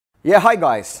Yeah, hi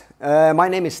guys. My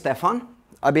name is Stefan.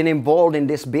 I've been involved in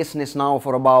this business now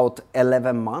for about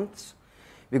 11 months.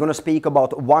 We're going to speak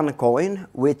about Onecoin,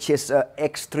 which is an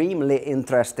extremely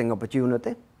interesting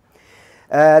opportunity.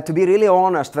 To be really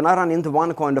honest, when I ran into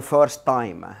Onecoin the first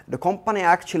time, the company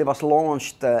actually was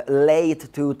launched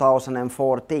late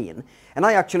 2014. And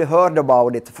I actually heard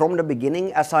about it from the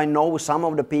beginning, as I know some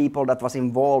of the people that was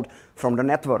involved from the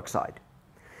network side.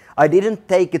 I didn't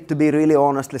take it, to be really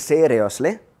honestly,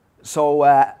 seriously. So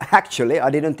actually,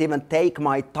 I didn't even take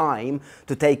my time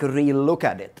to take a real look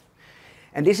at it.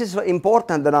 And this is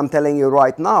important that I'm telling you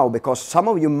right now, because some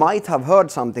of you might have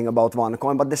heard something about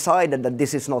Onecoin, but decided that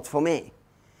this is not for me.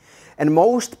 And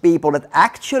most people that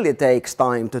actually takes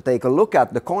time to take a look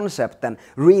at the concept and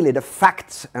really the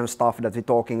facts and stuff that we're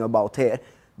talking about here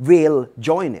will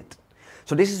join it.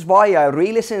 So this is why I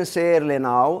really sincerely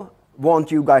now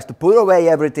want you guys to put away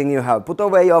everything you have, put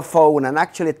away your phone and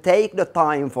actually take the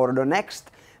time for the next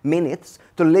minutes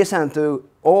to listen to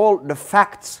all the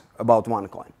facts about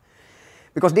Onecoin.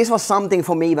 Because this was something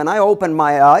for me when I opened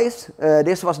my eyes.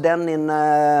 This was then in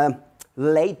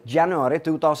late January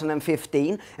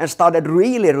 2015 and started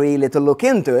really to look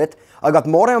into it. I got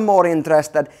more and more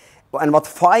interested, and what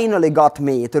finally got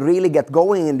me to really get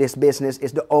going in this business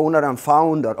is the owner and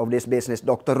founder of this business,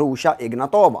 Dr. Ruja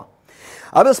Ignatova.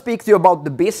 I will speak to you about the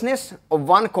business of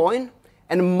Onecoin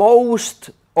and most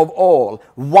of all,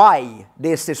 why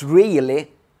this is really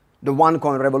the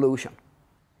Onecoin revolution.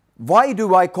 Why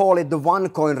do I call it the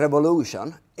Onecoin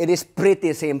revolution? It is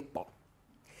pretty simple.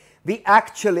 We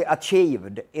actually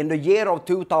achieved in the year of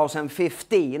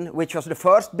 2015, which was the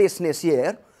first business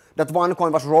year that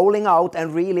Onecoin was rolling out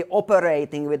and really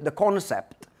operating with the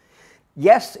concept.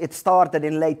 Yes, it started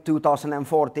in late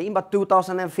 2014, but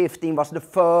 2015 was the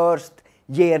first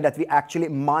year that we actually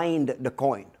mined the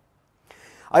coin.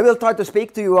 I will try to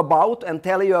speak to you about and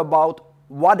tell you about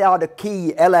what are the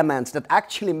key elements that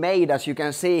actually made, as you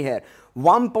can see here,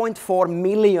 1.4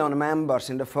 million members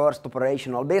in the first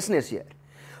operational business year.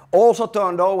 Also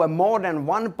turned over more than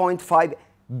 1.5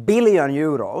 billion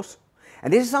euros.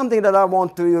 And this is something that I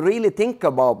want to really think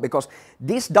about, because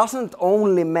this doesn't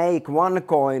only make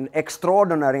Onecoin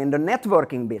extraordinary in the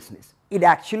networking business. It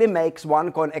actually makes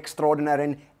Onecoin extraordinary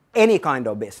in any kind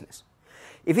of business.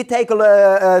 If you take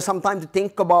some time to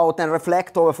think about and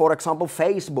reflect over, for example,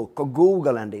 Facebook or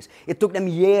Google and this, it took them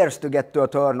years to get to a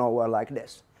turnover like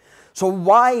this. So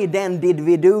why then did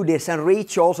we do this and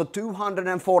reach also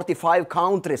 245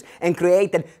 countries and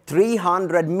created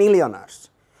 300 millionaires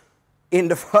in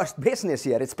the first business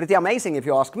year? It's pretty amazing if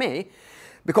you ask me,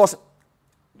 because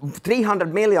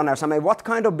 300 millionaires, I mean, what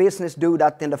kind of business do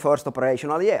that in the first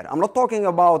operational year? I'm not talking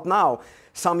about now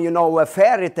some,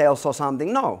 fairy tales or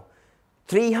something, no.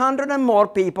 300 and more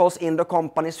people in the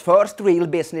company's first real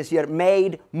business year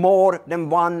made more than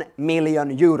 1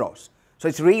 million euros. So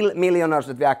it's real millionaires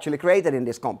that we actually created in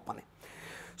this company.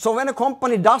 So when a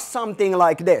company does something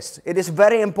like this, it is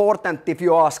very important, if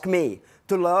you ask me,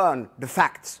 to learn the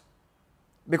facts.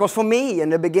 Because for me, in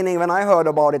the beginning, when I heard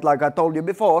about it, like I told you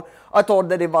before, I thought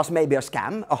that it was maybe a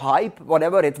scam, a hype,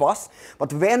 whatever it was.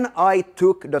 But when I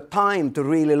took the time to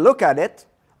really look at it,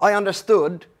 I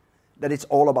understood that it's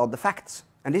all about the facts.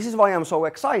 And this is why I'm so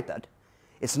excited.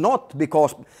 It's not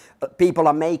because people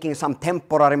are making some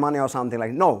temporary money or something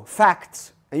like that. No,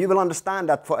 facts. And you will understand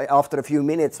that after a few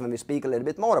minutes when we speak a little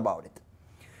bit more about it.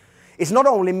 It's not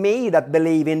only me that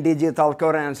believe in digital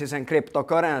currencies and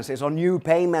cryptocurrencies or new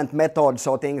payment methods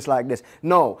or things like this.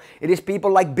 No, it is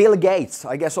people like Bill Gates.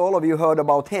 I guess all of you heard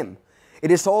about him.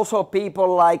 It is also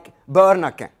people like Ben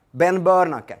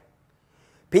Bernanke.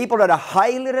 People that are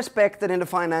highly respected in the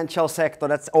financial sector.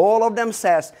 That's all of them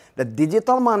says that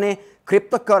digital money,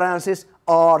 cryptocurrencies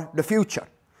are the future.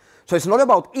 So it's not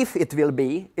about if it will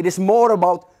be, it is more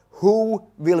about who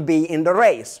will be in the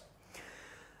race.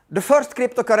 The first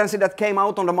cryptocurrency that came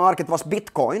out on the market was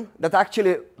Bitcoin, that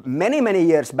actually many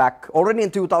years back, already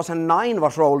in 2009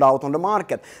 was rolled out on the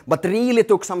market, but really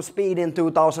took some speed in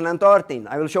 2013.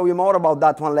 I will show you more about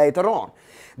that one later on.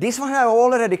 This one had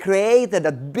already created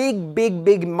that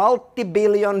big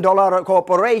multi-billion-dollar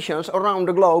corporations around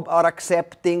the globe are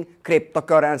accepting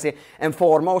cryptocurrency, and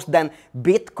foremost then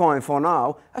Bitcoin for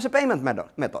now as a payment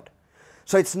method.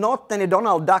 So it's not any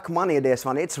Donald Duck money, this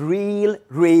one, it's real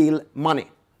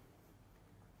money.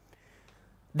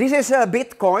 This is a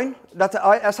Bitcoin that,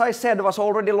 as I said, was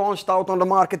already launched out on the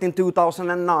market in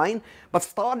 2009, but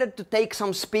started to take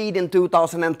some speed in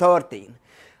 2013.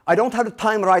 I don't have the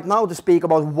time right now to speak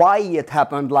about why it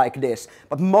happened like this,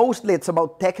 but mostly it's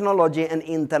about technology and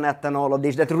internet and all of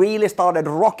this that really started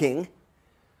rocking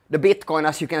the Bitcoin,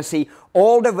 as you can see,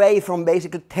 all the way from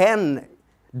basically 10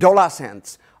 dollar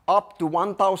cents, up to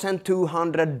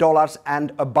 $1,200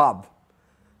 and above.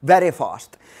 Very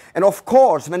fast. And of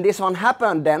course, when this one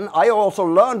happened then, I also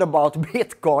learned about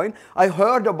Bitcoin. I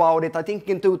heard about it, I think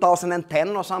in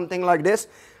 2010 or something like this.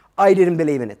 I didn't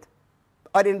believe in it.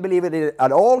 I didn't believe in it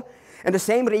at all. And the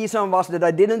same reason was that I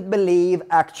didn't believe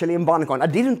actually in Onecoin. I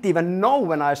didn't even know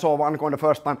when I saw Onecoin the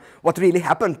first time what really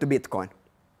happened to Bitcoin.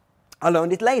 I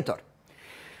learned it later.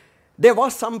 There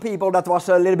was some people that was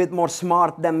a little bit more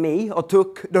smart than me or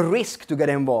took the risk to get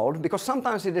involved, because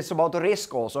sometimes it is about the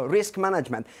risk also, risk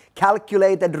management,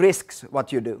 calculated risks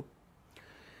what you do.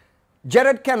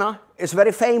 Jared Kenna is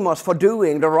very famous for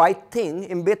doing the right thing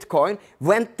in Bitcoin,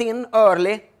 went in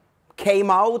early, came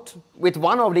out with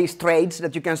one of these trades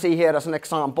that you can see here as an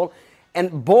example,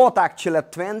 and bought actually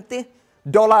at 20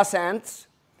 dollar cents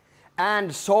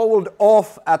and sold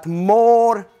off at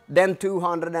more than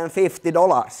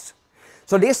 $250.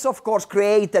 So this of course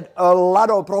created a lot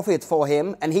of profit for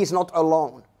him, and he's not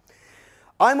alone.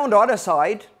 I'm on the other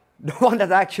side, the one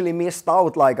that actually missed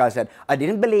out, like I said. I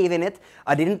didn't believe in it,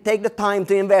 I didn't take the time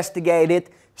to investigate it,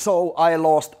 so I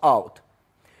lost out.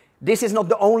 This is not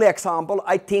the only example,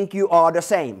 I think you are the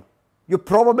same. You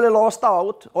probably lost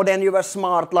out, or then you were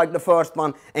smart like the first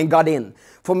one and got in.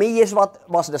 For me, is what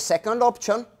was the second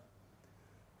option.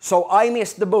 So I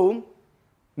missed the boom,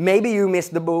 maybe you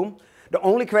missed the boom. The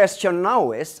only question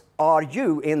now is, are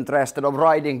you interested of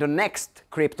riding the next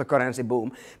cryptocurrency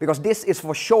boom? Because this is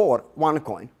for sure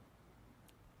Onecoin.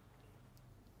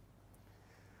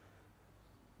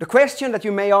 The question that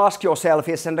you may ask yourself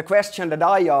is, and the question that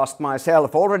I asked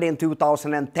myself already in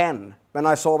 2010, when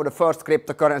I saw the first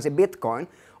cryptocurrency Bitcoin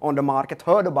on the market,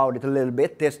 heard about it a little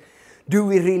bit, is, do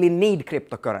we really need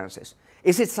cryptocurrencies?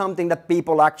 Is it something that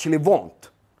people actually want?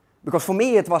 Because for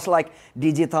me it was like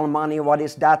digital money, what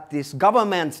is that? These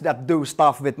governments that do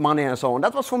stuff with money and so on.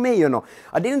 That was for me, you know.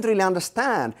 I didn't really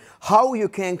understand how you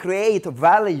can create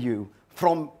value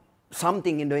from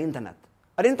something in the internet.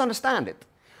 I didn't understand it.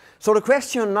 So the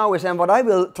question now is, and what I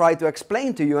will try to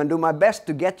explain to you and do my best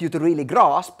to get you to really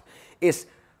grasp, is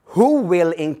who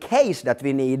will, in case that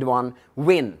we need one,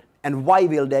 win? And why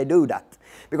will they do that?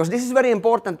 Because this is very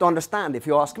important to understand if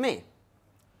you ask me.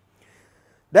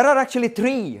 There are actually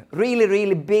three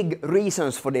really big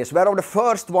reasons for this, whereof the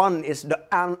first one is the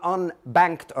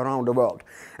unbanked around the world.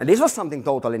 And this was something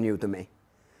totally new to me.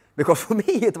 Because for me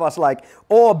it was like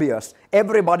obvious,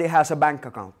 everybody has a bank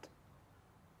account.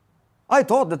 I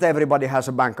thought that everybody has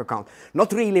a bank account.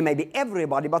 Not really maybe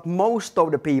everybody, but most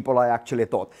of the people I actually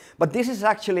thought. But this is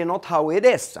actually not how it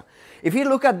is. If you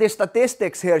look at the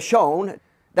statistics here shown,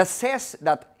 that says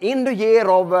that in the year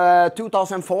of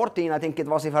 2014, I think it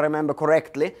was, if I remember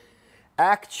correctly,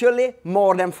 actually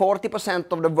more than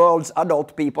 40% of the world's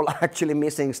adult people are actually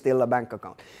missing still a bank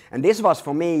account. And this was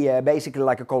for me basically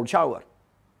like a cold shower.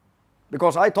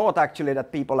 Because I thought actually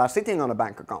that people are sitting on a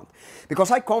bank account.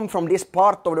 Because I come from this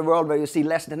part of the world where you see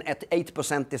less than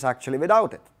 8% is actually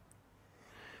without it.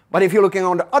 But if you're looking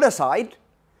on the other side,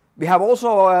 we have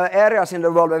also areas in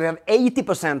the world where we have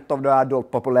 80% of the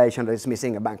adult population that is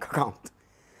missing a bank account.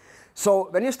 So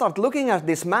when you start looking at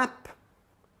this map,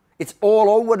 it's all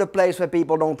over the place where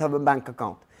people don't have a bank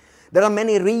account. There are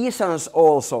many reasons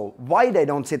also why they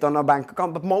don't sit on a bank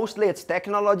account, but mostly it's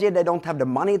technology, they don't have the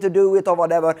money to do it or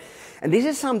whatever. And this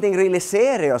is something really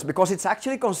serious because it's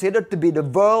actually considered to be the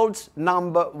world's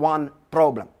 #1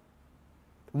 problem.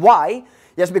 Why?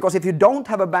 Yes, because if you don't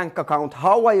have a bank account,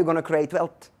 how are you going to create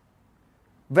wealth?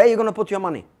 Where are you going to put your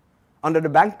money? Under the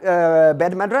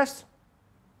bed mattress?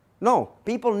 No,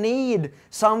 people need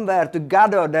somewhere to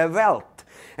gather their wealth.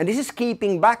 And this is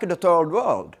keeping back the third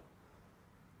world.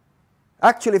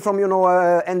 Actually from, you know,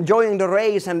 enjoying the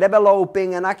race and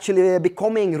developing and actually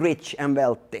becoming rich and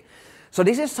wealthy. So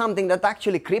this is something that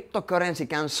actually cryptocurrency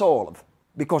can solve.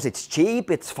 Because it's cheap,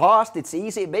 it's fast, it's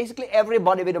easy. Basically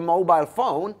everybody with a mobile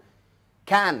phone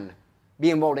can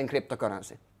be involved in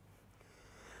cryptocurrency.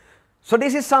 So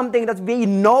this is something that we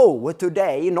know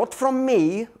today, not from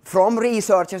me, from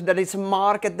researchers, that it's a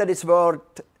market that is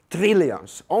worth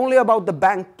trillions. Only about the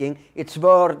banking, it's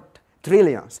worth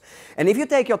trillions. And if you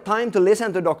take your time to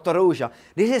listen to Dr. Ruja,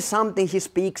 this is something he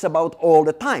speaks about all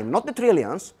the time. Not the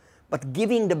trillions, but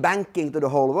giving the banking to the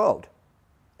whole world.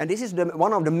 And this is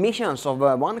one of the missions of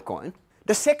Onecoin.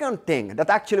 The second thing that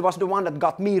actually was the one that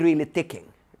got me really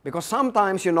ticking. Because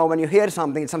sometimes, you know, when you hear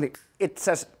something, it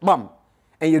says, bam,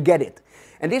 and you get it.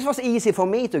 And this was easy for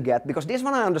me to get, because this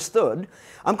one I understood.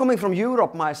 I'm coming from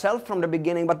Europe myself from the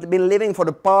beginning, but been living for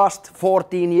the past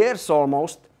 14 years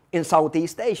almost in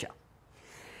Southeast Asia.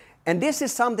 And this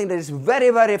is something that is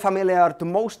very familiar to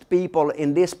most people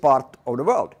in this part of the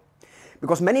world.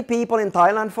 Because many people in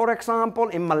Thailand, for example,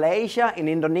 in Malaysia, in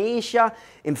Indonesia,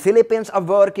 in Philippines are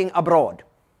working abroad.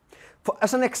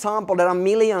 As an example, there are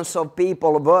millions of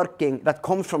people working that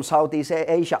come from Southeast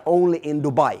Asia only in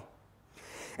Dubai.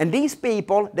 And these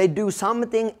people, they do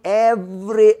something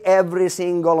every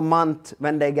single month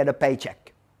when they get a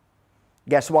paycheck.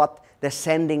 Guess what? They're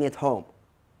sending it home.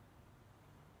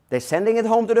 They're sending it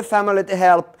home to the family to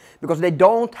help because they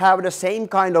don't have the same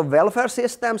kind of welfare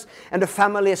systems and the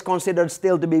family is considered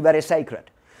still to be very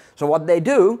sacred. So what they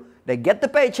do, they get the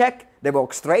paycheck, they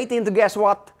walk straight into, guess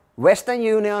what? Western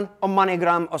Union or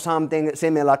MoneyGram or something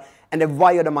similar, and they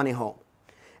wire the money home.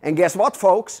 And guess what,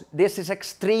 folks? This is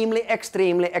extremely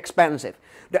expensive.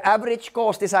 The average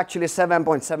cost is actually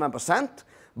 7.7%,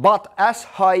 but as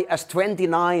high as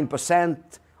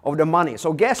 29% of the money.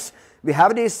 So guess we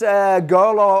have this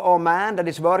girl or man that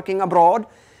is working abroad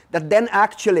that then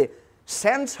actually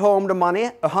sends home the money,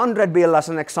 100 bill as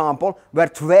an example, where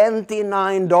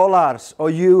 $29 or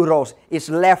euros is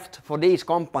left for these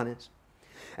companies.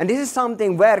 And this is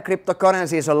something where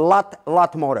cryptocurrency is a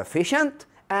lot more efficient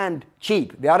and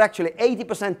cheap. They are actually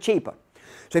 80% cheaper.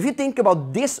 So if you think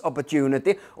about this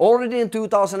opportunity, already in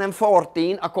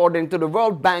 2014, according to the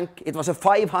World Bank, it was a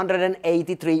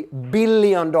 $583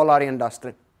 billion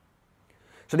industry.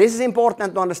 So this is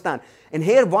important to understand. And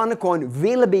here Onecoin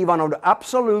will be one of the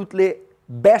absolutely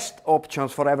best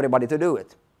options for everybody to do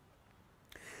it.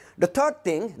 The third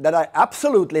thing that I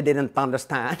absolutely didn't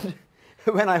understand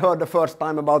when I heard the first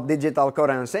time about digital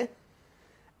currency,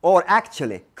 or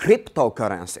actually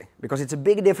cryptocurrency, because it's a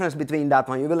big difference between that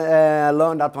one. You will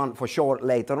learn that one for sure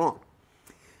later on.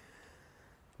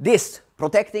 This,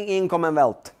 protecting income and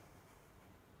wealth.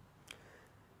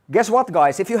 Guess what,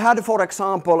 guys? If you had, for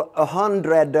example,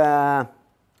 $100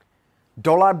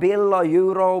 bill or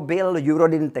euro bill, euro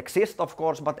didn't exist, of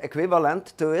course, but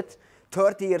equivalent to it,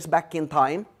 30 years back in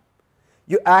time,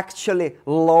 you actually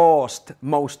lost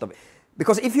most of it.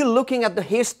 Because if you're looking at the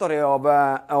history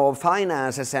of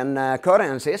finances and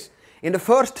currencies, in the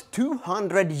first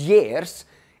 200 years,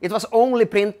 it was only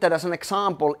printed, as an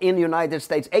example, in the United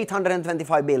States,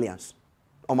 825 billions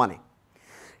of money.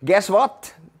 Guess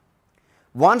what?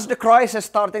 Once the crisis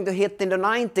started to hit in the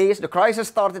 90s, the crisis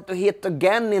started to hit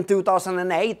again in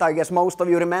 2008, I guess most of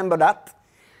you remember that.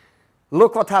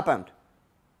 Look what happened.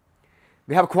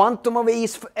 We have quantum of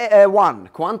ease 1,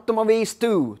 quantum of ease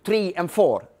 2, 3 and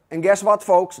 4. And guess what,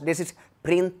 folks? This is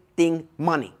printing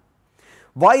money.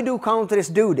 Why do countries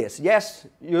do this? Yes,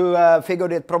 you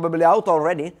figured it probably out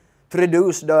already, to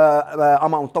reduce the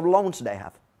amount of loans they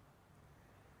have.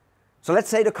 So let's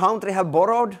say the country have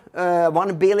borrowed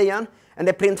 1 billion and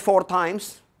they print 4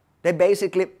 times. They're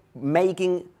basically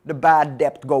making the bad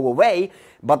debt go away,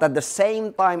 but at the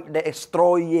same time they're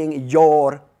destroying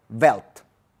your wealth.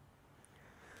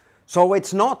 So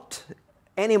it's not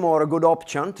anymore a good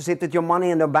option to sit with your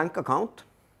money in a bank account.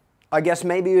 I guess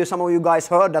maybe some of you guys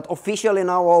heard that officially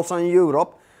now also in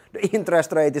Europe the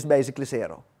interest rate is basically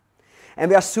 0. And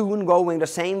we are soon going the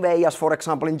same way as, for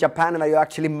example, in Japan, where you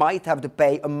actually might have to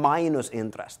pay a minus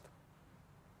interest.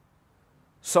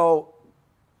 So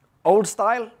old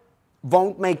style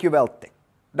won't make you wealthy,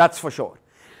 that's for sure.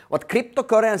 What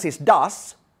cryptocurrencies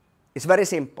does is very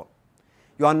simple.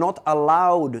 You are not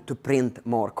allowed to print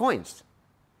more coins.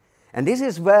 And this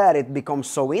is where it becomes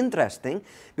so interesting,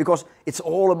 because it's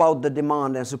all about the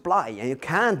demand and supply. And you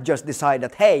can't just decide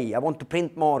that, hey, I want to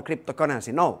print more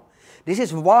cryptocurrency. No. This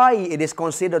is why it is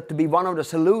considered to be one of the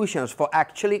solutions for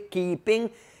actually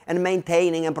keeping and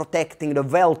maintaining and protecting the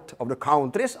wealth of the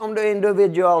countries, of the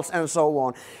individuals, and so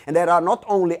on. And there are not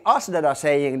only us that are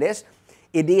saying this,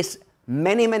 it is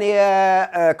many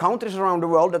countries around the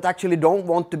world that actually don't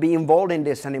want to be involved in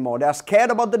this anymore. They are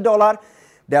scared about the dollar.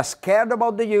 They're scared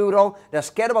about the euro, they're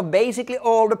scared about basically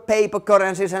all the paper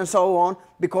currencies and so on,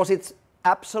 because it's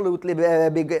absolutely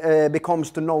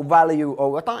becomes to no value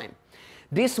over time.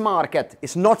 This market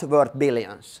is not worth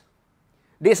billions.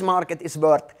 This market is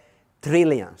worth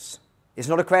trillions. It's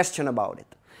not a question about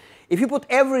it. If you put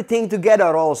everything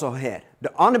together also here,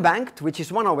 the unbanked, which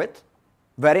is one of it,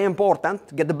 very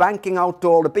important, get the banking out to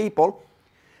all the people.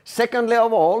 Secondly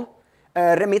of all,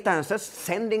 remittances,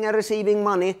 sending and receiving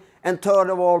money. And third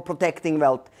of all, protecting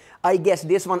wealth. I guess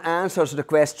this one answers the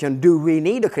question, do we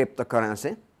need a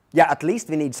cryptocurrency? Yeah, at least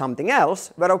we need something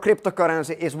else, where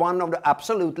cryptocurrency is one of the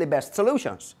absolutely best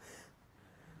solutions.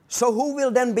 So who will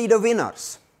then be the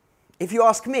winners? If you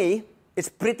ask me, it's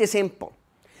pretty simple.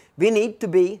 We need to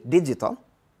be digital,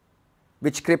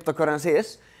 which cryptocurrency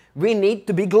is. We need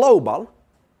to be global,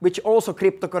 which also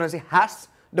cryptocurrency has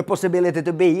the possibility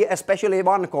to be, especially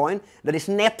Onecoin that is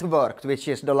networked, which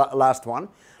is the last one,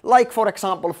 like for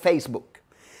example Facebook.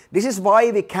 This is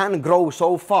why we can grow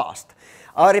so fast.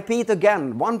 I repeat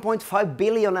again, 1.5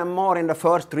 billion and more in the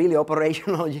first really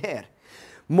operational year.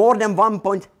 More than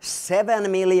 1.7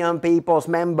 million people's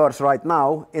members right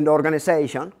now in the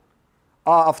organization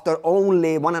after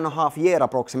only 1.5 years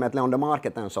approximately on the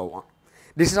market and so on.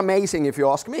 This is amazing if you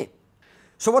ask me.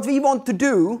 So what we want to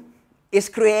do is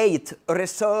create a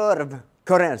reserve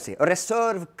currency, a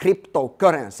reserve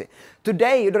cryptocurrency.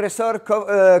 Today the reserve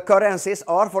currencies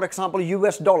are, for example,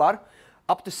 US dollar.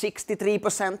 Up to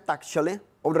 63% actually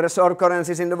of the reserve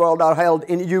currencies in the world are held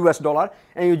in US dollar,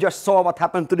 and you just saw what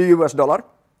happened to the US dollar.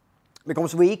 It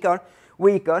becomes weaker,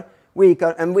 weaker,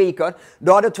 weaker and weaker.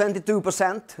 The other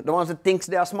 22%, the ones that think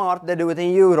they are smart, they do it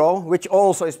in euro, which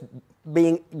also is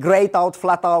being grayed out,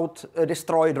 flat out,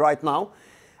 destroyed right now.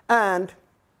 And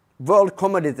world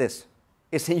commodities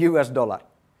is in US dollar.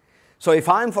 So if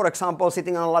I'm, for example,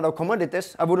 sitting on a lot of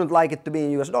commodities, I wouldn't like it to be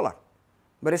in US dollar.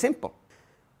 Very simple.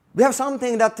 We have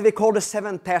something that we call the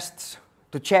 7 tests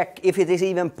to check if it is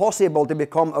even possible to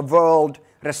become a world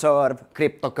reserve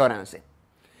cryptocurrency.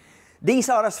 These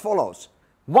are as follows.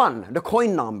 1, the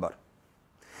coin number.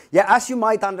 Yeah, as you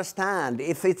might understand,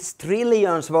 if it's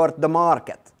trillions worth the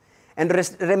market and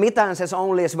remittances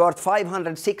only is worth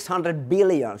 500, 600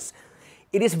 billions,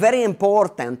 it is very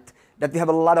important that we have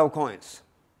a lot of coins.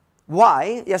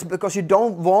 Why? Yes, because you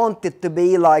don't want it to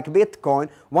be like Bitcoin,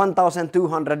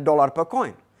 $1,200 per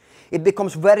coin. It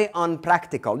becomes very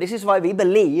unpractical. This is why we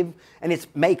believe, and it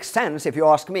makes sense if you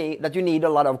ask me, that you need a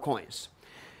lot of coins.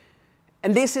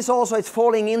 And this is also, it's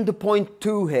falling into point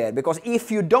 2 here, because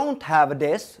if you don't have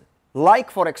this,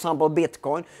 like for example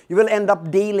Bitcoin, you will end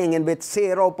up dealing with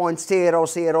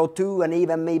 0.002 and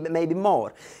even maybe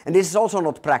more. And this is also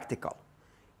not practical.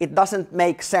 It doesn't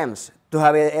make sense to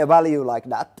have a value like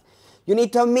that. You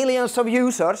need to have millions of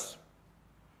users.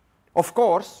 Of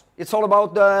course, it's all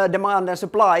about the demand and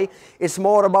supply. It's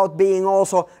more about being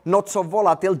also not so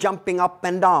volatile, jumping up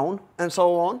and down and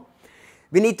so on.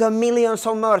 We need to have millions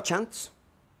of merchants.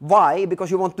 Why? Because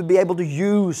you want to be able to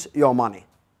use your money.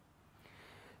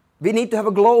 We need to have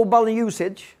a global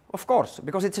usage, of course,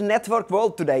 because it's a network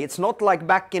world today. It's not like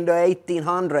back in the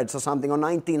 1800s or something, or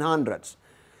 1900s.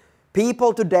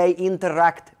 People today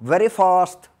interact very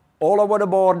fast, all over the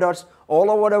borders,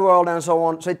 all over the world and so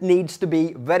on, so it needs to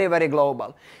be very, very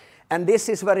global. And this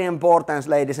is very important,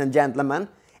 ladies and gentlemen,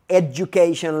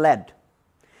 education-led.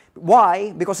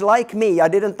 Why? Because like me, I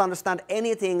didn't understand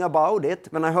anything about it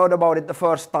when I heard about it the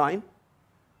first time.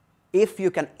 If you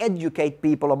can educate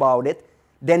people about it,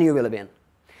 then you will win.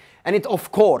 And it,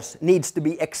 of course, needs to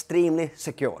be extremely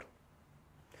secure.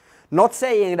 Not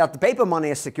saying that the paper money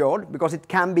is secured, because it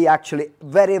can be actually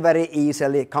very, very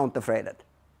easily counterfeited.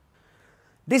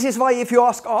 This is why if you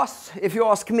ask us, if you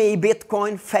ask me,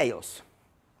 Bitcoin fails.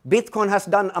 Bitcoin has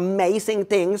done amazing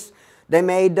things. They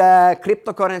made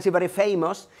cryptocurrency very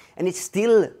famous, and it's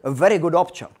still a very good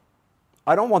option.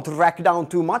 I don't want to rack down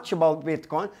too much about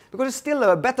Bitcoin, because it's still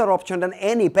a better option than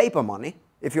any paper money,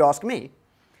 if you ask me.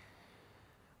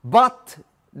 But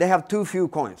they have too few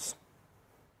coins.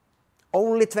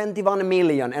 Only 21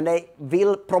 million, and they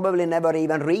will probably never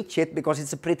even reach it because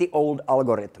it's a pretty old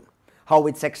algorithm, how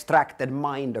it's extracted,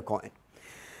 mined the coin.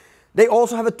 They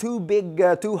also have a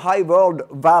too high world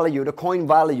value, the coin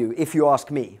value, if you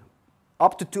ask me.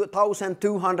 Up to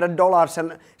 $2,200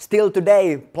 and still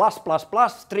today, plus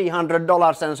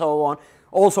 $300 and so on,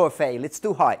 also a fail. It's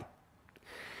too high.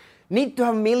 Need to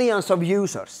have millions of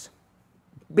users.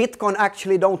 Bitcoin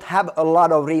actually don't have a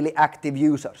lot of really active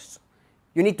users.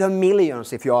 You need to have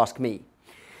millions, if you ask me.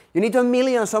 You need to have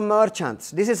millions of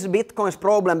merchants. This is Bitcoin's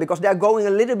problem, because they are going a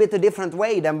little bit a different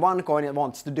way than Onecoin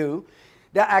wants to do.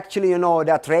 They're actually,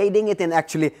 they're trading it in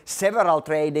actually several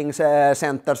trading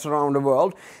centers around the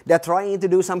world. They're trying to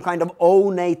do some kind of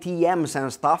own ATMs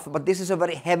and stuff, but this is a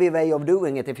very heavy way of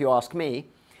doing it, if you ask me.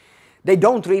 They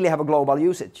don't really have a global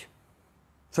usage.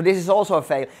 So this is also a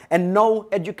fail, and no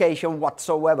education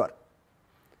whatsoever.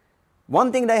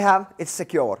 One thing they have, it's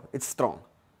secure, it's strong.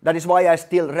 That is why I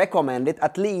still recommend it,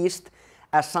 at least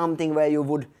as something where you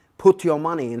would put your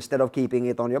money instead of keeping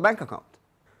it on your bank account.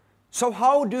 So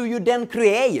how do you then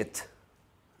create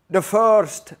the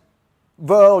first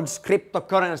world's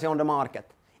cryptocurrency on the market?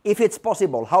 If it's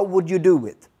possible, how would you do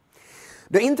it?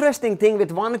 The interesting thing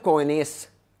with Onecoin is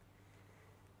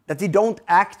that we don't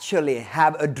actually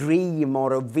have a dream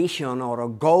or a vision or a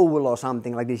goal or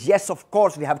something like this. Yes, of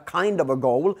course, we have kind of a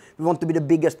goal. We want to be the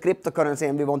biggest cryptocurrency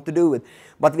and we want to do it.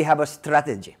 But we have a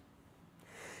strategy.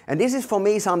 And this is for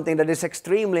me something that is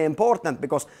extremely important,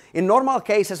 because in normal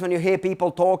cases when you hear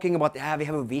people talking about, yeah, we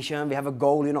have a vision, we have a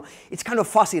goal, you know, it's kind of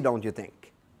fuzzy, don't you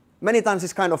think? Many times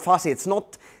it's kind of fuzzy, it's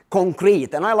not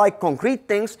concrete. And I like concrete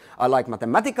things, I like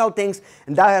mathematical things,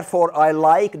 and therefore I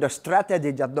like the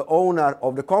strategy that the owner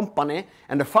of the company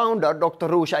and the founder, Dr.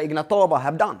 Ruja Ignatova,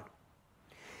 have done.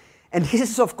 And this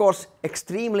is of course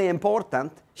extremely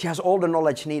important. She has all the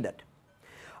knowledge needed.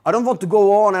 I don't want to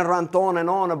go on and rant on and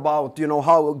on about, you know,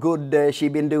 how good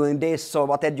she's been doing this or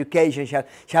what education she had.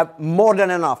 She had more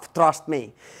than enough, trust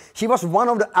me. She was one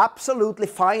of the absolutely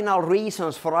final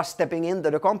reasons for us stepping into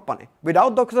the company.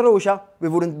 Without Dr. Ruja, we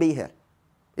wouldn't be here.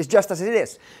 It's just as it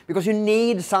is. Because you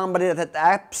need somebody that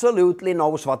absolutely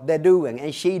knows what they're doing,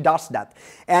 and she does that.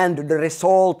 And the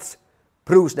results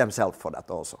proves themselves for that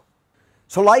also.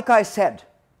 So like I said,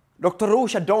 Dr.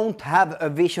 Ruja don't have a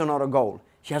vision or a goal.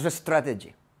 She has a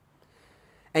strategy.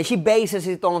 And she bases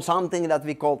it on something that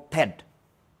we call TED.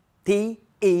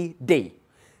 T-E-D.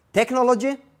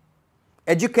 Technology,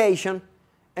 education,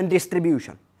 and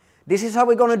distribution. This is how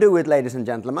we're going to do it, ladies and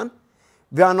gentlemen.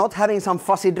 We are not having some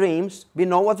fuzzy dreams. We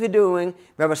know what we're doing.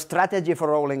 We have a strategy for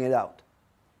rolling it out.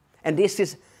 And this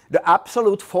is the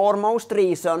absolute foremost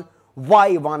reason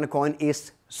why Onecoin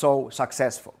is so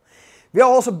successful. We are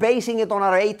also basing it on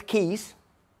our 8 keys.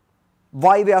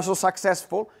 Why we are so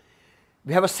successful.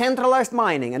 We have a centralized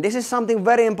mining, and this is something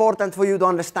very important for you to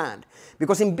understand.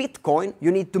 Because in Bitcoin,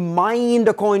 you need to mine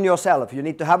the coin yourself. You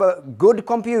need to have a good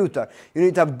computer. You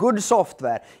need to have good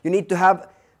software. You need to have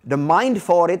the mind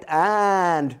for it,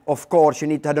 and of course, you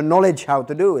need to have the knowledge how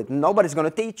to do it. Nobody's going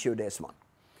to teach you this one.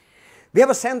 We have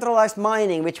a centralized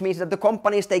mining, which means that the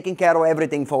company is taking care of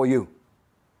everything for you.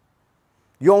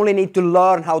 You only need to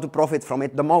learn how to profit from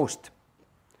it the most.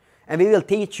 And we will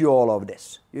teach you all of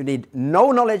this. You need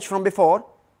no knowledge from before.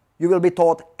 You will be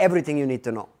taught everything you need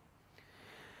to know.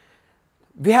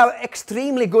 We have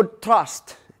extremely good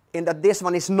trust in that this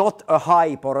one is not a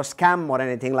hype or a scam or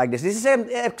anything like this. This is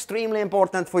extremely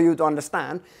important for you to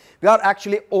understand. We are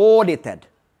actually audited.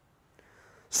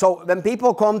 So when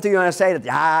people come to you and say that,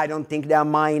 yeah, I don't think they're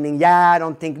mining, yeah, I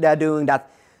don't think they're doing that.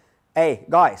 Hey,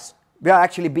 guys, we are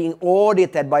actually being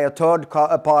audited by a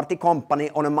third-party company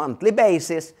on a monthly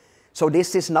basis. So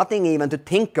this is nothing even to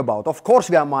think about. Of course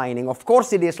we are mining. Of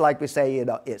course it is like we say it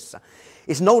is.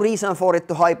 There's no reason for it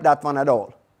to hype that one at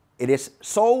all. It is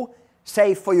so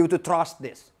safe for you to trust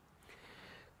this.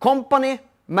 Company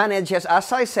manages,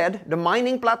 as I said, the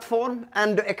mining platform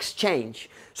and the exchange.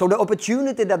 So the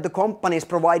opportunity that the company is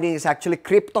providing is actually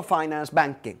crypto finance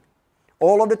banking.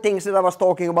 All of the things that I was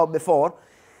talking about before,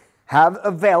 have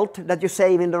a wealth that you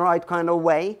save in the right kind of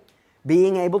way,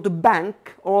 being able to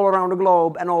bank all around the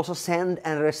globe and also send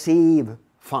and receive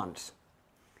funds.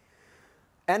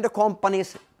 And the company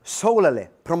is solely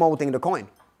promoting the coin.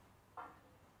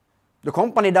 The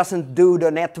company doesn't do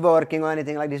the networking or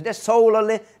anything like this. They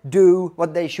solely do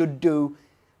what they should do.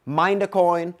 Mine the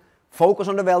coin, focus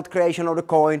on the wealth creation of the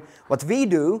coin. What we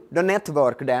do, the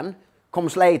network then,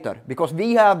 comes later. Because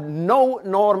we have no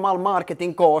normal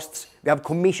marketing costs. We have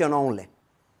commission only.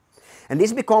 And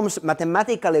this becomes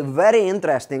mathematically very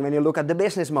interesting when you look at the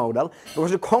business model,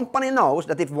 because the company knows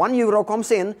that if €1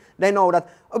 comes in, they know that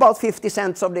about 50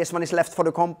 cents of this one is left for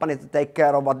the company to take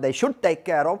care of what they should take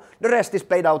care of. The rest is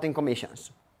paid out in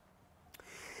commissions.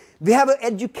 We have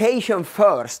education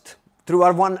first through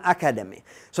our One Academy.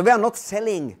 So we are not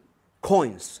selling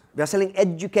coins. We are selling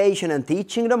education and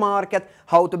teaching the market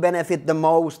how to benefit the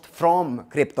most from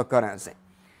cryptocurrency.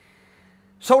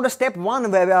 So the step 1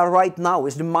 where we are right now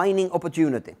is the mining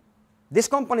opportunity. This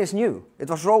company is new. It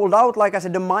was rolled out, like I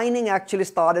said, the mining actually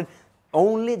started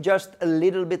only just a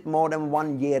little bit more than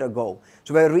 1 year ago.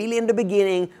 So we're really in the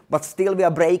beginning, but still we are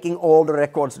breaking all the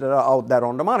records that are out there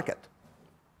on the market.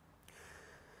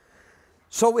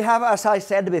 So we have, as I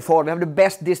said before, we have the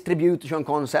best distribution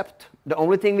concept. The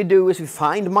only thing we do is we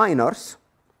find miners,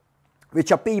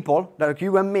 which are people like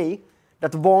you and me,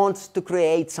 that wants to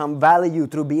create some value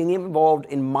through being involved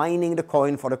in mining the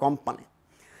coin for the company.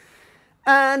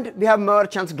 And we have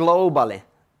merchants globally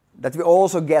that we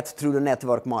also get through the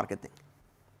network marketing.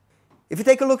 If you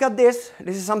take a look at this,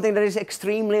 this is something that is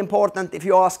extremely important if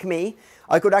you ask me.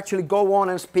 I could actually go on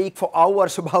and speak for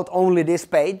hours about only this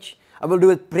page. I will do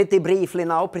it pretty briefly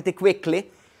now, pretty quickly,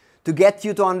 to get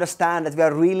you to understand that we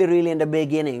are really in the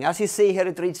beginning. As you see here,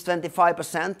 it reached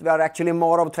 25%. We are actually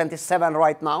more of 27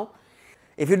 right now.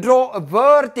 If you draw a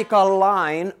vertical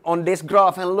line on this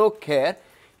graph and look here,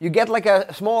 you get like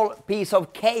a small piece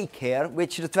of cake here,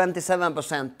 which the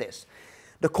 27% is.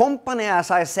 The company, as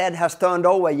I said, has turned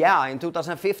over, in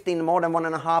 2015, more than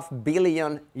 1.5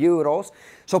 billion euros.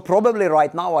 So probably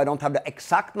right now, I don't have the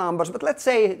exact numbers, but let's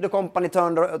say the company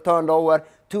turned over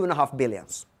 2.5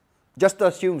 billions. Just to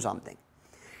assume something.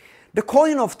 The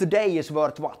coin of today is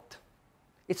worth what?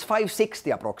 It's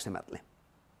 560 approximately.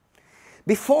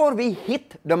 Before we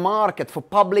hit the market for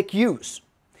public use,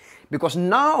 because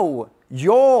now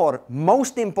your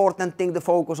most important thing to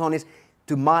focus on is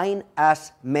to mine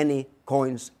as many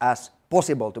coins as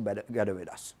possible together with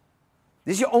us.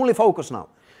 This is your only focus now.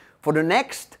 For the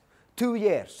next 2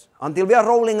 years, until we are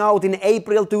rolling out in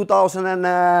April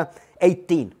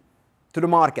 2018 to the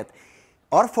market,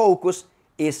 our focus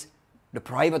is the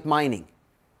private mining.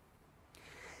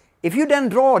 If you then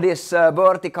draw this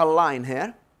vertical line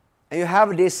here, and you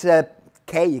have this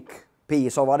cake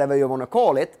piece or whatever you want to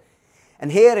call it,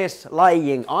 and here is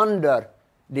lying under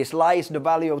this lies the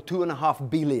value of 2.5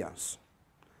 billions.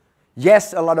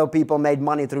 Yes, a lot of people made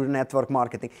money through the network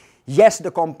marketing. Yes,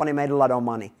 the company made a lot of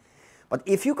money. But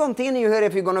if you continue here,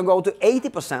 if you're going to go to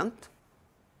 80%,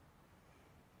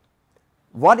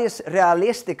 what is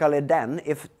realistically then,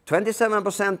 if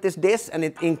 27% is this and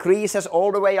it increases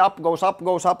all the way up, goes up,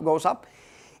 goes up, goes up,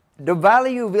 the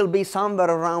value will be somewhere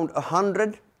around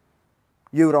 100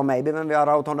 euro maybe when we are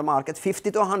out on the market,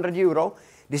 50 to 100 euro.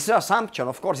 This is an assumption.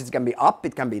 Of course, it can be up,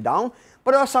 it can be down,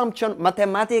 but an assumption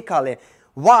mathematically.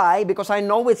 Why? Because I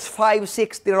know it's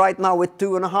 560 right now with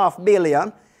 2.5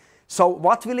 billion. So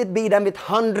what will it be then with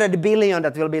 100 billion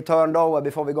that will be turned over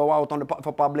before we go out on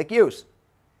for public use?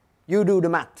 You do the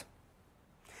math.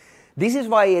 This is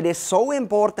why it is so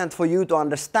important for you to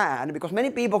understand, because many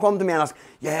people come to me and ask,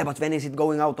 yeah, but when is it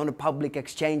going out on the public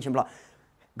exchange and blah.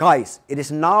 Guys, it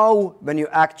is now when you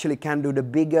actually can do the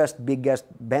biggest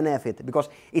benefit, because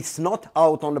it's not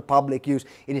out on the public use.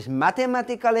 It is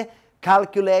mathematically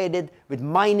calculated with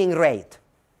mining rate.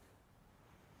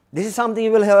 This is something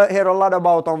you will hear a lot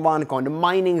about on Onecoin, the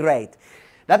mining rate.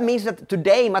 That means that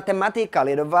today,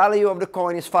 mathematically, the value of the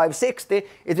coin is 560.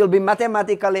 It will be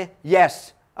mathematically,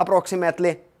 yes,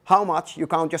 approximately how much? You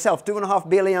count yourself, 2.5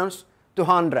 billions to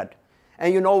 100.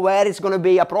 And you know where it's going to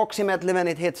be approximately when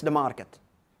it hits the market.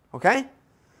 Okay?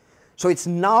 So it's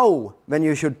now when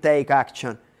you should take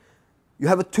action. You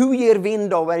have a 2-year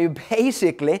window where you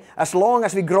basically, as long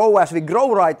as we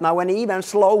grow right now, and even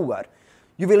slower,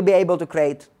 you will be able to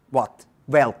create what?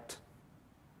 Wealth.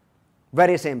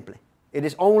 Very simply. It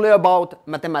is only about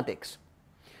mathematics.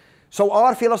 So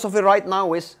our philosophy right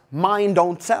now is mine,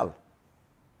 don't sell.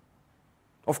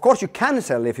 Of course you can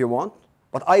sell if you want,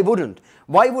 but I wouldn't.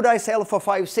 Why would I sell for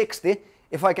 560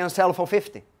 if I can sell for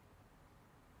 50?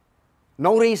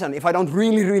 No reason if I don't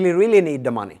really need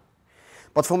the money.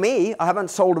 But for me, I haven't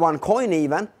sold one coin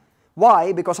even.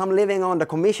 Why? Because I'm living on the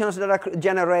commissions that are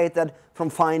generated from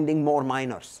finding more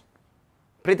miners.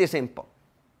 Pretty simple.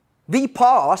 We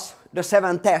pass the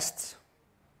 7 tests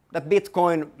that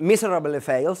Bitcoin miserably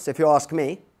fails, if you ask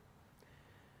me.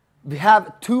 We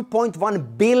have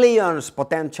 2.1 billion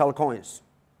potential coins.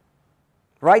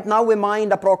 Right now we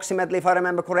mined approximately, if I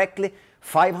remember correctly,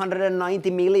 590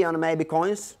 million maybe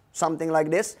coins, something like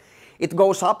this. It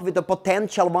goes up with a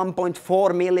potential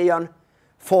 1.4 million,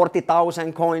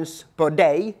 40,000 coins per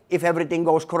day, if everything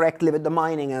goes correctly with the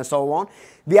mining and so on.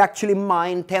 We actually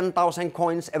mine 10,000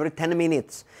 coins every 10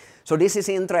 minutes. So this is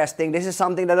interesting. This is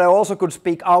something that I also could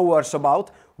speak hours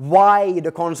about. Why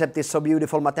the concept is so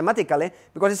beautiful mathematically,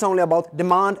 because it's only about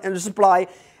demand and supply.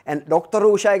 And Dr.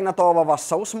 Rusha Ignatova was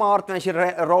so smart when she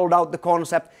rolled out the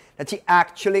concept that she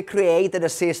actually created a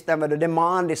system where the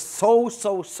demand is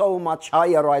so much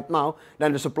higher right now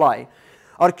than the supply.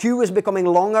 Our queue is becoming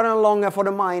longer and longer for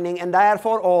the mining, and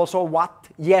therefore also what?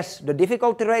 Yes, the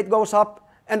difficulty rate goes up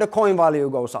and the coin value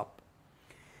goes up.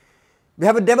 We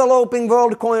have a developing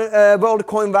world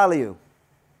coin value.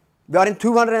 We are in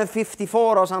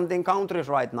 254 or something countries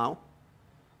right now.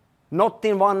 Not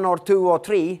in 1 or 2 or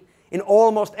 3, in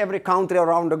almost every country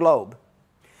around the globe.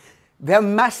 We have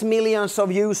mass millions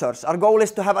of users. Our goal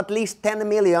is to have at least 10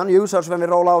 million users when we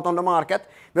roll out on the market.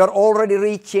 We are already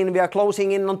reaching, we are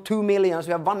closing in on 2 million.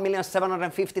 We have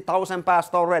 1,750,000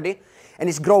 passed already, and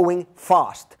it's growing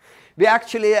fast. We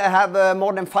actually have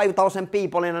more than 5,000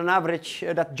 people in an average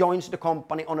that joins the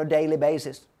company on a daily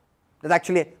basis. That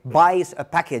actually buys a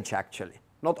package actually,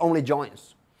 not only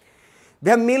joins. We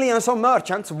have millions of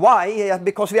merchants. Why?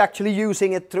 Because we're actually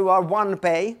using it through our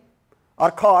OnePay,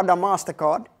 our card, our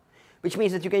MasterCard, which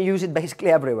means that you can use it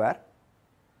basically everywhere.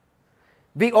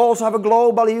 We also have a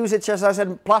global usage, as I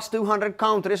said, plus 200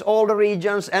 countries, all the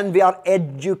regions, and we are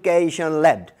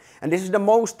education-led. And this is the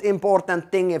most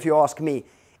important thing if you ask me,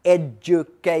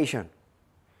 education.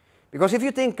 Because if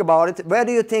you think about it, where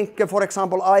do you think, for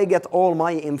example, I get all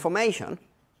my information?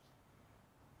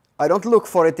 I don't look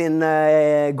for it in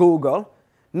Google.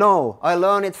 No, I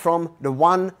learn it from the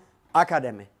One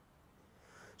Academy.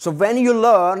 So when you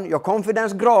learn, your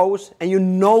confidence grows and you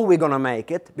know we're going to make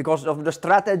it because of the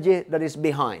strategy that is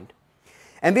behind.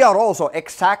 And we are also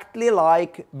exactly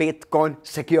like Bitcoin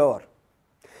secure.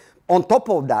 On top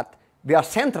of that, we are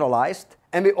centralized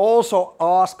and we also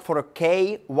ask for a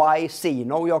KYC,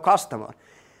 know your customer.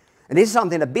 And this is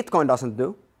something that Bitcoin doesn't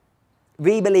do.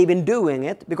 We believe in doing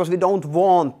it because we don't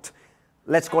want,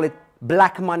 let's call it,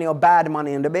 black money or bad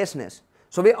money in the business.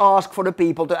 So we ask for the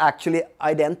people to actually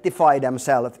identify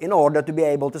themselves in order to be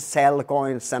able to sell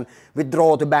coins and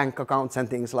withdraw to bank accounts and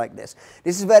things like this.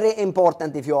 This is very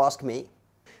important if you ask me.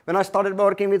 When I started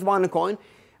working with Onecoin,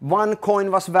 one coin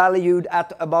was valued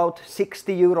at about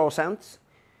 60 euro cents.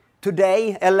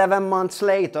 Today, 11 months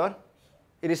later,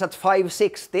 it is at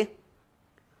 560.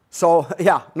 So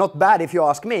yeah, not bad if you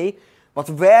ask me, but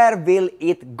where will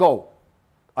it go?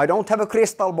 I don't have a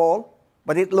crystal ball,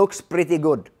 but it looks pretty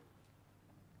good.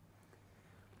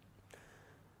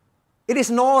 It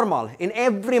is normal in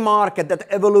every market that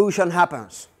evolution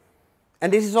happens.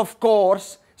 And this is of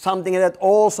course something that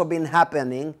also been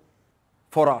happening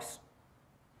for us.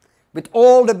 With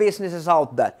all the businesses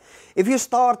out there. If you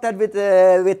started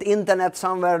with internet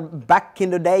somewhere back in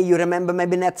the day, you remember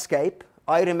maybe Netscape.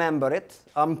 I remember it.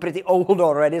 I'm pretty old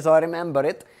already, so I remember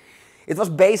it. It was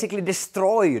basically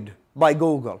destroyed by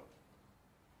Google.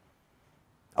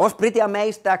 I was pretty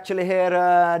amazed actually here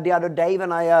the other day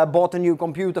when I bought a new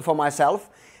computer for myself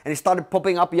and it started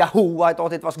popping up Yahoo. I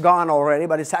thought it was gone already,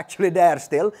 but it's actually there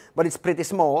still, but it's pretty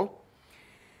small.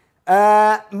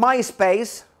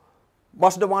 MySpace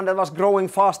was the one that was growing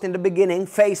fast in the beginning.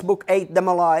 Facebook ate them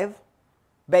alive,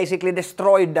 basically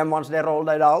destroyed them once they rolled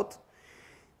it out.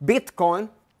 Bitcoin,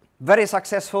 very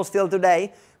successful still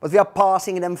today, but we are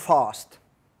passing them fast,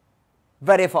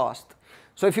 very fast.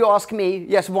 So if you ask me,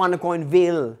 yes, Onecoin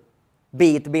will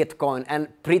beat Bitcoin and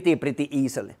pretty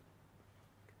easily.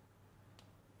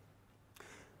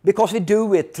 Because we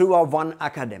do it through our One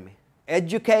Academy.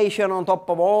 Education on top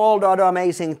of all the other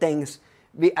amazing things,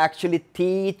 we actually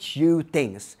teach you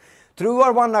things. Through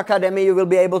our One Academy, you will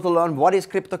be able to learn what is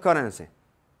cryptocurrency,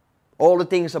 all the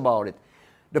things about it,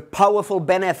 the powerful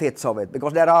benefits of it,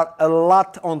 because there are a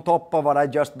lot on top of what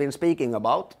I've just been speaking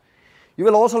about. You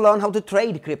will also learn how to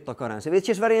trade cryptocurrency, which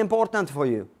is very important for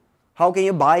you. How can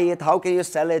you buy it, how can you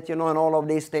sell it, you know, and all of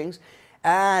these things.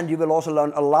 And you will also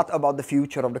learn a lot about the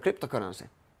future of the cryptocurrency.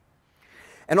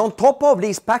 And on top of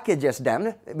these packages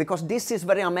then, because this is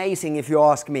very amazing if you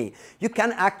ask me, you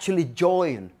can actually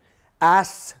join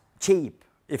as cheap,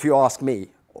 if you ask me,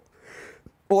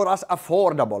 or as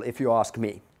affordable, if you ask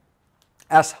me,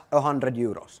 as 100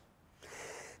 euros.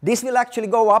 This will actually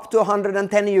go up to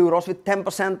 110 euros with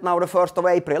 10% now the 1st of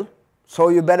April, so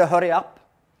you better hurry up.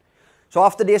 So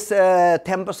after this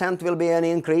 10% will be an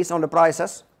increase on the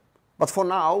prices, but for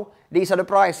now these are the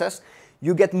prices.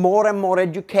 You get more and more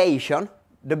education,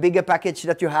 the bigger package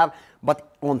that you have,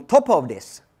 but on top of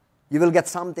this you will get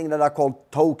something that are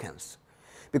called tokens.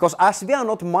 Because as we are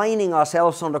not mining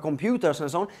ourselves on the computers and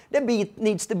so on, there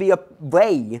needs to be a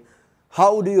way.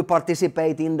 How do you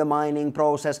participate in the mining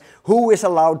process? Who is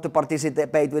allowed to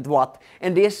participate with what?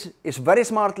 And this is very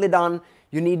smartly done.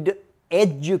 You need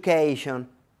education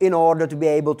in order to be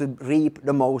able to reap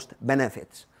the most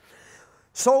benefits.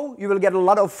 So you will get a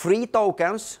lot of free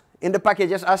tokens in the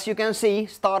packages. As you can see,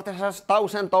 starters has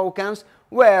 1,000 tokens,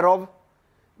 whereof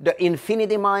the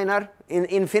Infinity Miner,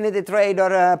 Infinity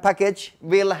Trader package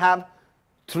will have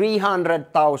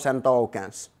 300,000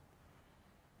 tokens.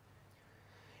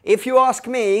 If you ask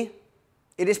me,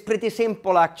 it is pretty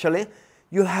simple actually.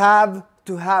 You have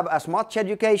to have as much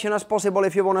education as possible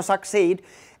if you want to succeed,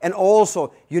 and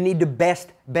also you need the best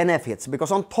benefits,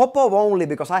 because on top of only,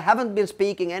 because I haven't been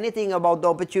speaking anything about the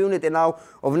opportunity now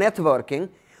of networking,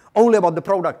 only about the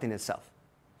product in itself.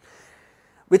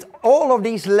 With all of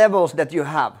these levels that you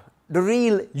have, the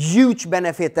real huge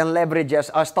benefit and leverages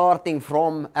are starting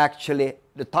from actually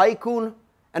the Tycoon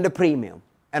and the Premium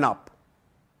and up.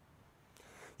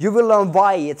 You will learn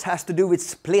why it has to do with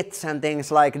splits and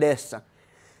things like this.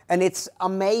 And it's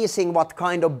amazing what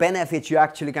kind of benefits you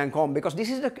actually can come, because this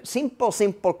is the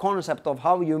simple concept of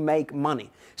how you make money.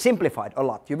 Simplified a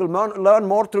lot. You will learn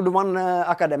more through the One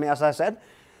Academy, as I said.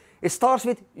 It starts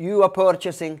with you are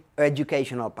purchasing an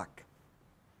educational pack.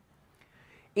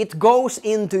 It goes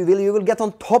into, you will get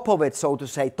on top of it, so to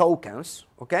say, tokens.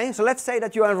 Okay? So let's say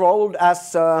that you are enrolled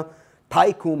as a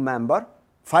Tycoon member,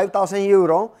 5,000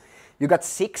 euro. You got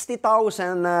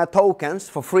 60,000 tokens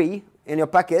for free in your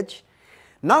package.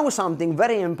 Now something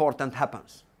very important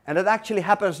happens. And that actually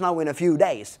happens now in a few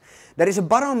days. There is a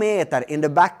barometer in the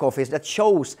back office that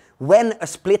shows when a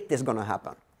split is going to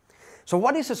happen. So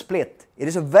what is a split? It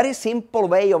is a very simple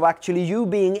way of actually you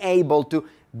being able to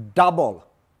double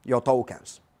your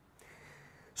tokens.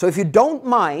 So if you don't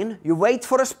mine, you wait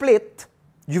for a split,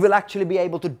 you will actually be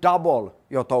able to double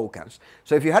your tokens.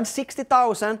 So if you had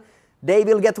 60,000, they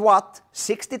will get what?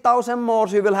 60,000 more,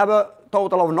 so you will have a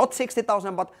total of not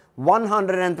 60,000 but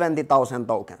 120,000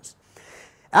 tokens.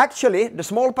 Actually, the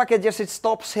small packages, it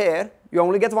stops here. You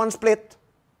only get one split.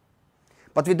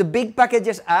 But with the big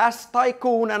packages as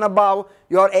Tycoon and above,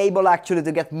 you are able actually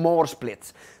to get more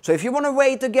splits. So if you want to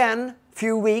wait again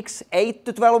few weeks, 8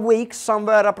 to 12 weeks,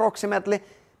 somewhere approximately,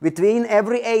 between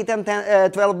every 8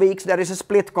 and 12 weeks there is a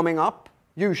split coming up,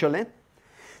 usually,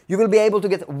 you will be able to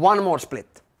get one more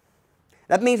split.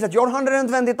 That means that your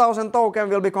 120,000 token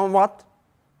will become what?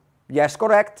 Yes,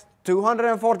 correct.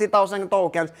 240,000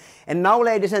 tokens, and now,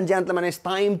 ladies and gentlemen, it's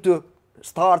time to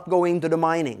start going to the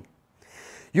mining.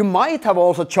 You might have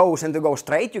also chosen to go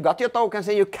straight. You got your tokens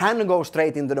and you can go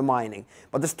straight into the mining.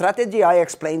 But the strategy I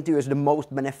explained to you is the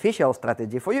most beneficial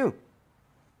strategy for you,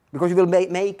 because you will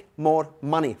make more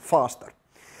money faster.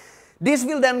 This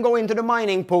will then go into the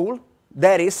mining pool.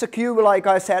 There is a queue, like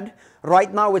I said.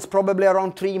 Right now it's probably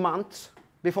around 3 months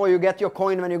before you get your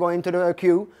coin when you go into the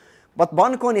queue. But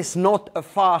Onecoin is not a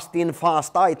fast in,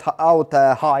 fast out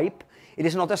hype. It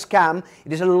is not a scam.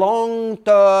 It is a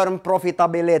long-term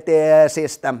profitability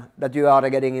system that you are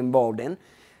getting involved in.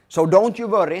 So don't you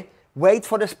worry. Wait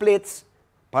for the splits,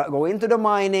 go into the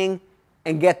mining,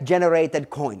 and get generated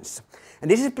coins. And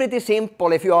this is pretty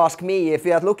simple if you ask me. If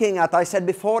you are looking at, I said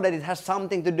before that it has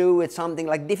something to do with something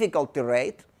like difficulty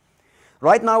rate.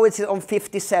 Right now it's on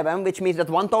 57, which means that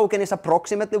one token is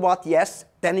approximately what? Yes,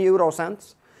 10 euro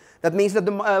cents. That means that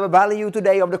the value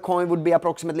today of the coin would be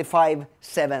approximately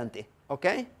 570,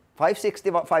 okay?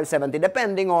 560, 570,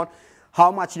 depending on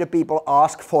how much the people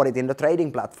ask for it in the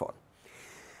trading platform.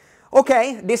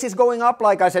 Okay, this is going up,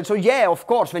 like I said. So yeah, of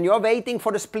course, when you are waiting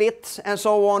for the splits and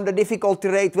so on, the difficulty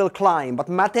rate will climb. But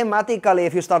mathematically,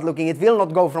 if you start looking, it will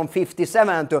not go from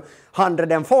 57 to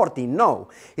 140. No,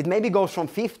 it maybe goes from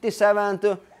 57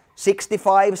 to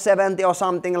 65, 70 or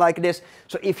something like this.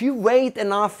 So if you wait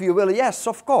enough, you will, yes,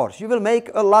 of course, you will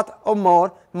make a lot of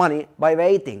more money by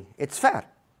waiting. It's fair.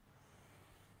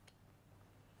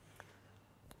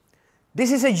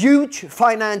 This is a huge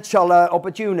financial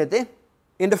opportunity.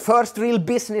 In the first real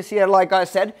business year, like I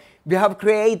said, we have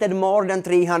created more than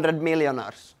 300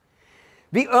 millionaires.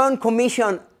 We earn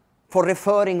commission for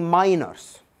referring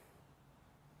miners.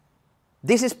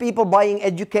 This is people buying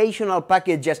educational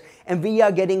packages, and we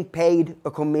are getting paid a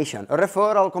commission, a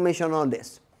referral commission on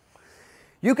this.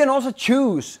 You can also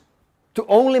choose to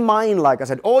only mine, like I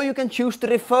said, or you can choose to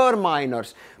refer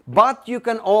miners, but you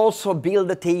can also build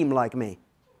a team like me.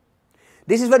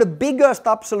 This is where the biggest,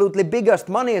 absolutely biggest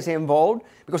money is involved,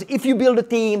 because if you build a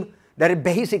team, there are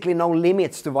basically no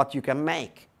limits to what you can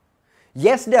make.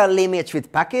 Yes, there are limits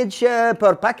with package,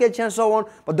 per package and so on,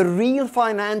 but the real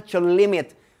financial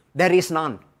limit, there is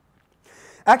none.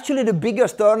 Actually, the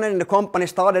biggest earner in the company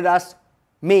started as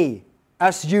me,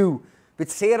 as you, with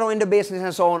zero in the business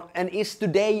and so on, and is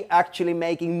today actually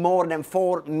making more than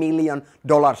 $4 million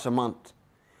a month,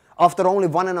 after only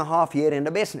 1.5 years in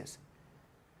the business.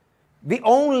 We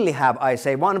only have, I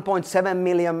say, 1.7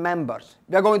 million members.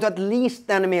 We are going to at least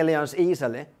 10 million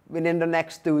easily within the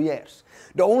next 2 years.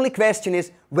 The only question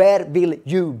is, where will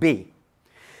you be?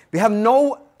 We have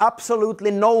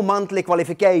absolutely no monthly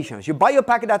qualifications. You buy a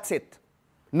pack, that's it.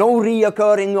 No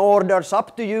reoccurring orders,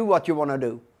 up to you what you want to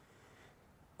do.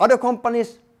 Other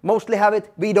companies mostly have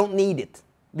it, we don't need it.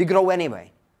 We grow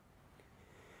anyway.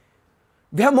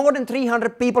 We have more than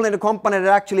 300 people in the company that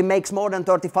actually makes more than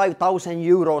 35,000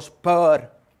 euros per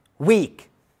week,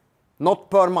 not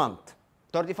per month.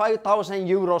 35,000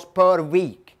 euros per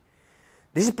week.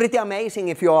 This is pretty amazing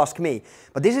if you ask me.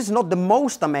 But this is not the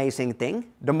most amazing thing.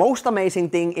 The most amazing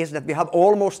thing is that we have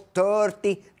almost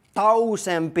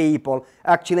 30,000 people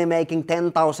actually making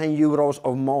 10,000 euros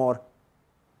or more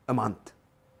a month.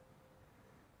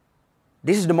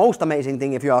 This is the most amazing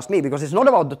thing if you ask me, because it's not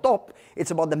about the top,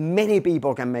 it's about the many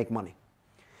people can make money.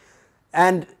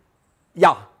 And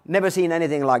yeah, never seen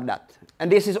anything like that.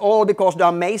 And this is all because the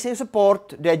amazing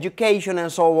support, the education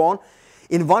and so on.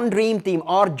 In One Dream Team,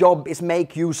 our job is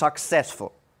make you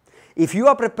successful. If you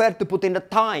are prepared to put in the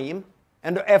time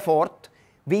and the effort,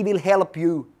 we will help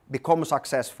you become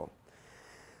successful.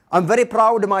 I'm very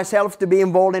proud of myself to be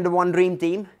involved in the One Dream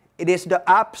Team. It is the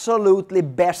absolutely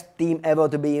best team ever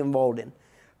to be involved in.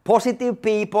 Positive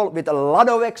people with a lot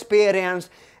of experience,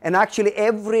 and actually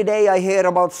every day I hear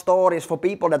about stories for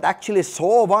people that actually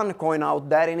saw Onecoin out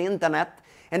there in internet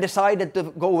and decided to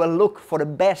go and look for the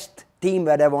best team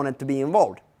where they wanted to be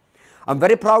involved. I'm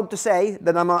very proud to say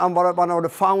that I'm one of the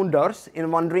founders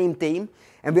in One Dream Team,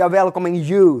 and we are welcoming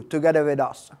you together with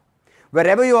us.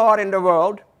 Wherever you are in the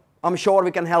world, I'm sure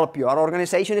we can help you. Our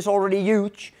organization is already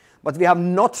huge, but we have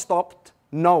not stopped.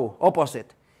 No,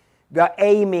 opposite. We are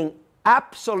aiming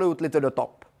absolutely to the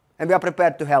top, and we are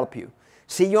prepared to help you.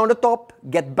 See you on the top,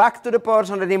 get back to the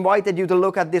person that invited you to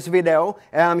look at this video,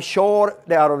 and I'm sure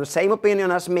they are of the same opinion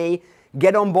as me.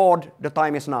 Get on board, the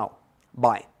time is now.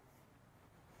 Bye.